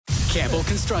Campbell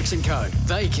Construction Co.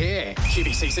 They care.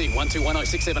 QBCC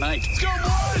 12106778. Go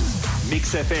Blues!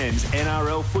 Mix FM's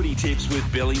NRL footy tips with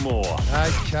Billy Moore.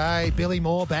 Okay, Billy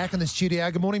Moore back in the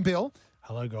studio. Good morning, Bill.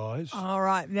 Hello, guys. All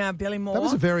right, now Billy Moore. That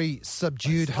was a very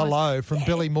subdued hello from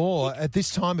Billy Moore at this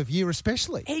time of year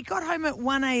especially. He got home at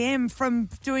 1 a.m. from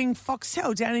doing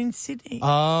Foxtel down in Sydney.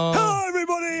 Hello,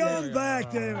 everybody. I'm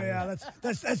back. There we are.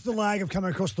 That's the lag of coming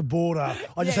across the border.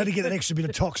 I just had to get that extra bit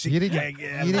of toxic. You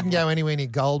didn't go anywhere near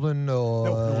Goulburn or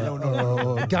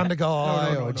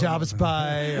Gundagai or Jarvis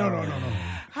Bay. No.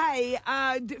 Hey,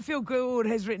 Phil Gould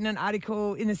has written an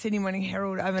article in the Sydney Morning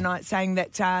Herald overnight saying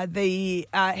that the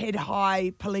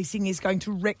head-high policing is going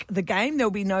to wreck the game.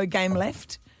 There'll be no game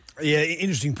left. Yeah,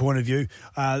 interesting point of view.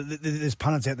 There's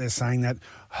pundits out there saying that,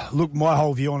 look, my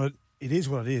whole view on it, it is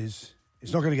what it is.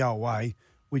 It's not going to go away.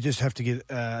 We just have to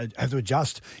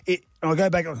adjust. And I go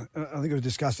back, I think we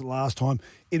discussed it last time.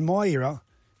 In my era,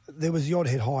 there was the odd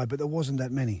head-high, but there wasn't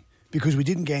that many, because we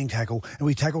didn't gang tackle and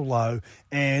we tackled low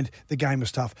and the game was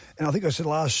tough. And I think I said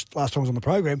last time I was on the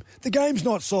program, the game's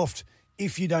not soft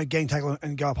if you don't gang tackle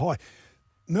and go up high.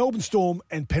 Melbourne Storm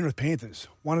and Penrith Panthers,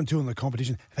 1 and 2 in the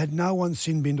competition, have had no one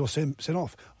sin binned or sent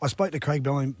off. I spoke to Craig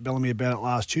Bellamy about it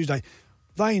last Tuesday.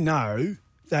 They know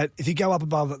that if you go up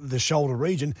above the shoulder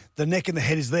region, the neck and the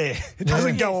head is there. It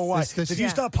doesn't go away. If you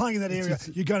start playing in that area,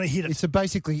 you're going to hit it. It's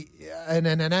basically an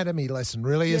anatomy lesson,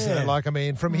 really, isn't it? Like, I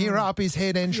mean, from here up is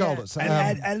head and shoulders. And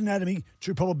add anatomy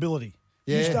to probability.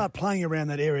 You start playing around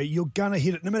that area, you're going to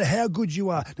hit it. No matter how good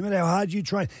you are, no matter how hard you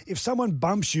train, if someone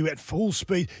bumps you at full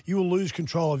speed, you will lose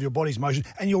control of your body's motion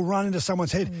and you'll run into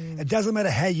someone's head. It doesn't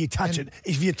matter how you touch it.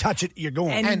 If you touch it, you're gone.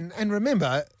 And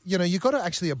remember, you've got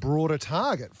actually a broader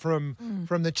target from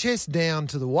the chest down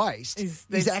to the waist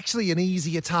is actually an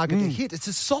easier target to hit. It's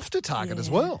a softer target as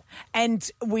well. And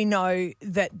we know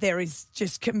that there is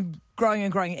just growing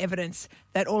and growing evidence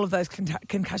that all of those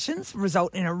concussions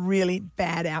result in a really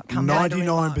bad outcome.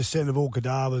 99% of all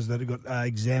cadavers that have got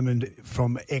examined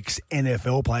from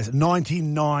ex-NFL players,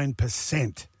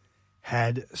 99%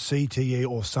 had CTE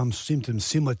or some symptoms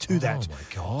similar to that. Oh,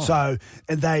 my God. So,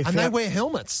 they wear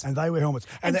helmets. And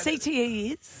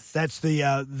CTE is? That's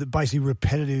the basically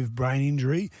repetitive brain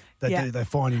injury that they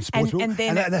find in sports. And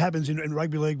that happens in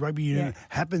rugby league, rugby union,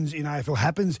 happens in AFL,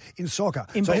 happens in soccer.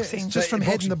 In boxing. Just from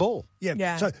hitting the ball.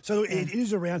 Yeah. So it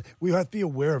is around. We have to be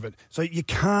aware of it. So you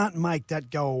can't make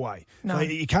that go away. No. So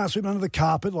you can't sweep it under the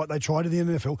carpet like they tried in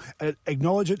the NFL.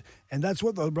 Acknowledge it. And that's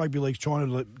what the rugby league's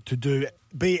trying to do.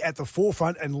 Be at the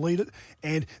forefront and lead it.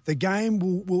 And the game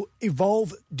will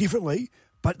evolve differently,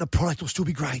 but the product will still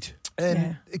be great.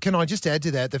 And can I just add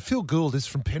to that Phil Gould is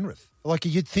from Penrith. Like,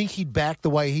 you'd think he'd back the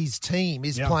way his team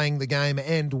is playing the game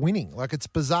and winning. Like, it's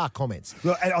bizarre comments.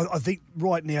 Well, and I think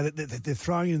right now that they're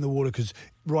throwing it in the water because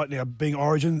right now, being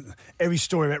Origin, every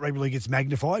story about rugby league gets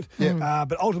magnified.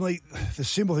 But ultimately, the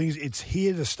simple thing is it's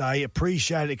here to stay,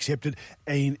 appreciate it, accept it,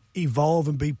 and evolve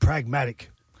and be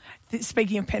pragmatic.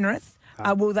 Speaking of Penrith,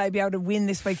 will they be able to win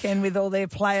this weekend with all their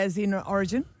players in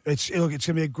Origin? It's going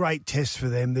to be a great test for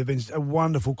them. They've been a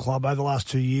wonderful club over the last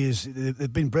 2 years.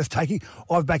 They've been breathtaking.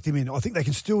 I've backed them in. I think they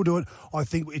can still do it. I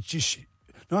think it's just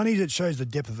not only that it shows the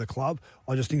depth of the club,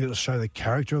 I just think it'll show the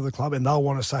character of the club, and they'll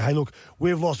want to say, hey, look,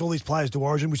 we've lost all these players to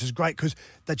Origin, which is great because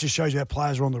that just shows you our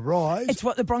players are on the rise. It's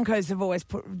what the Broncos have always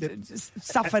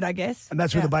suffered, I guess. And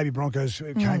that's where the baby Broncos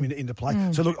came into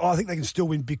play. So, look, I think they can still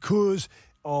win because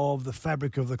of the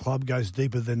fabric of the club goes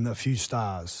deeper than a few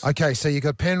stars. Okay, so you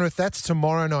got Penrith. That's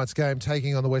tomorrow night's game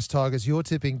taking on the West Tigers. You're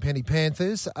tipping Penny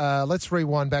Panthers. Let's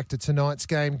rewind back to tonight's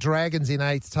game. Dragons in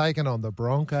 8th, taking on the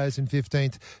Broncos in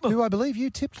 15th, who I believe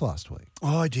you tipped last week.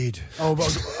 I did. I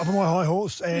was up on my high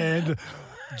horse, and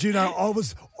do you know,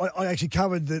 I actually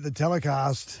covered the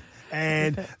telecast.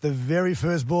 And the very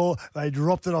first ball, they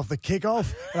dropped it off the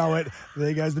kickoff. And I went,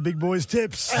 there goes the big boys'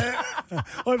 tips. I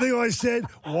think I said,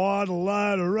 what a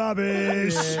load of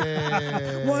rubbish.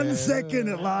 1 second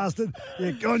it lasted.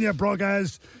 On your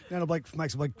Broncos. Now it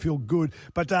makes them feel good.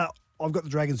 But I've got the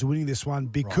Dragons winning this one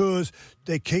because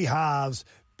their key halves,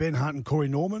 Ben Hunt and Corey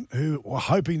Norman, who were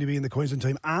hoping to be in the Queensland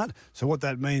team, aren't. So what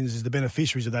that means is the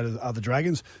beneficiaries of that are the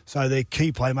Dragons. So they're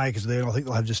key playmakers there, and I think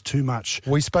they'll have just too much.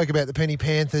 We spoke about the Penny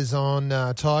Panthers on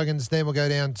Tigers. Then we'll go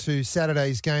down to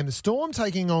Saturday's game. The Storm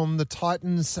taking on the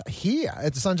Titans here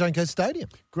at the Sunshine Coast Stadium.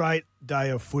 Great day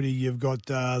of footy. You've got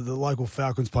the local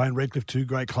Falcons playing Redcliffe, two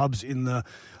great clubs in the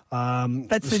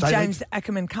that's the James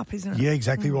Ackerman Cup, isn't it? Yeah,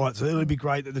 exactly right. So it'll be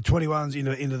great. The 21s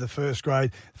into the first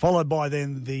grade, followed by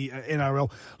then the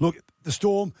NRL. Look, the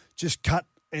Storm just cut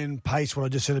and pace what I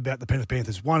just said about the Penrith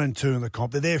Panthers, 1 and 2 in the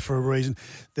comp. They're there for a reason.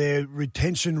 Their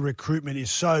retention recruitment is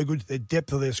so good. Their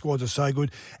depth of their squads are so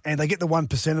good. And they get the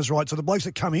 1%ers right. So the blokes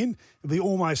that come in, they'll be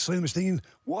almost seeing them thinking,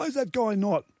 why is that guy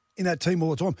not in that team all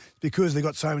the time? It's because they've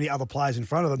got so many other players in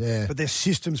front of them. Yeah. But their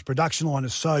systems production line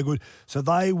is so good. So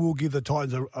they will give the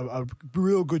Titans a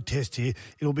real good test here.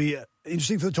 It'll be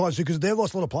interesting for the Titans because they've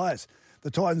lost a lot of players. The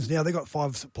Titans now, they've got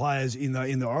 5 players in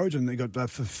the Origin. They've got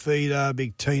Fafita,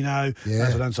 Big Tino. Yeah.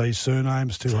 As I don't say his surname,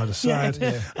 it's too hard to say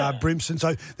it. Brimson.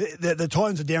 So the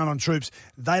Titans are down on troops.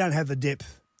 They don't have the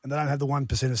depth and they don't have the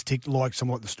 1%ers ticked like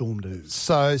someone like the Storm do.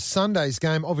 So Sunday's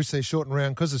game, obviously a shortened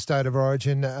round because of State of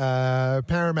Origin.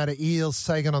 Parramatta Eels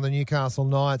taking on the Newcastle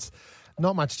Knights.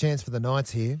 Not much chance for the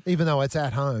Knights here, even though it's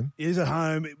at home. It is at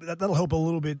home. That'll help a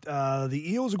little bit. The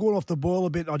Eels are going off the boil a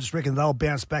bit. I just reckon they'll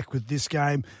bounce back with this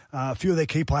game. A few of their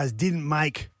key players didn't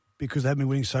make, because they've been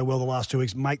winning so well the last 2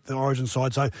 weeks, make the Origin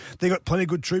side. So they've got plenty of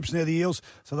good troops now, the Eels.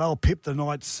 So they'll pip the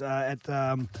Knights at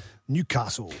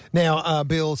Newcastle. Now,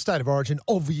 Bill, State of Origin,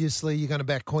 obviously you're going to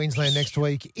back Queensland next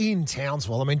week in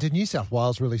Townsville. I mean, did New South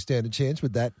Wales really stand a chance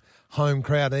with that home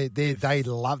crowd? They're going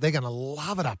to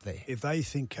love it up there. If they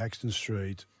think Caxton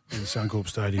Street in Suncorp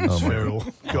Stadium is feral,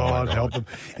 God help them.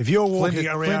 If you're walking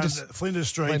around Flinders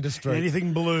Street,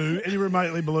 anything blue, any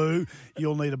remotely blue,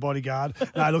 you'll need a bodyguard.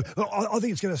 No, look, I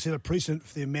think it's going to set a precedent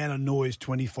for the amount of noise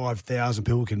 25,000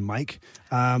 people can make.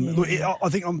 Look, I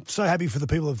think I'm so happy for the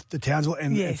people of the Townsville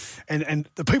and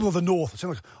the people of the North. It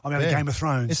sounds like I'm out of Game of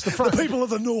Thrones. It's the people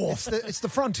of the North. It's the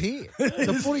frontier.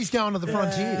 The footy's going to the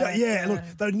frontier. Yeah, look,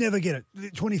 they'll never get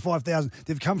it. 25,000.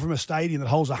 They've come from a stadium that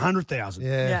holds 100,000.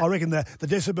 Yeah. I reckon the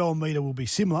decibel meter will be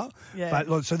similar. Yeah. But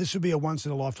look, so this will be a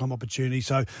once-in-a-lifetime opportunity.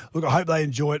 So, look, I hope they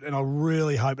enjoy it, and I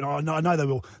really hope, and I know they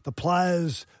will, the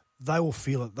players, they will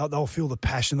feel it. They'll feel the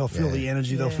passion. They'll feel the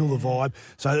energy. They'll feel the vibe.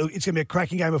 So it's going to be a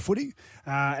cracking game of footy.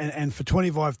 And for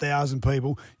 25,000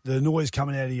 people, the noise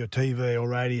coming out of your TV or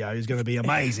radio is going to be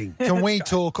amazing. Can we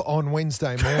talk on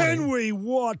Wednesday morning? Can we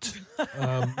what?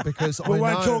 Because we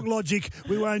won't talk logic.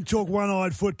 We won't talk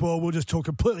one-eyed football. We'll just talk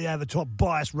completely over-the-top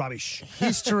biased rubbish.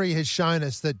 History has shown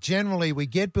us that generally we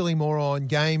get Billy Moore on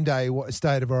game day,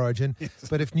 State of Origin,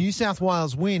 but if New South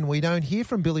Wales win, we don't hear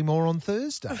from Billy Moore on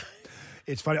Thursday.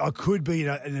 It's funny. I could be in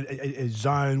a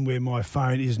zone where my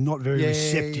phone is not very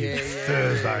receptive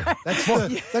Thursday.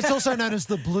 That's also known as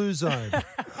the blue zone.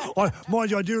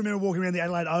 Mind you, I do remember walking around the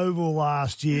Adelaide Oval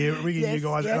last year, ringing you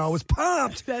guys, and I was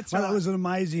pumped. That's That right. was an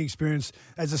amazing experience.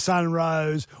 As the sun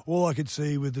rose, all I could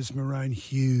see was this maroon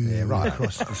hue right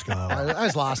across the sky. That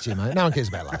was last year, mate. No one cares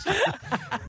about last year.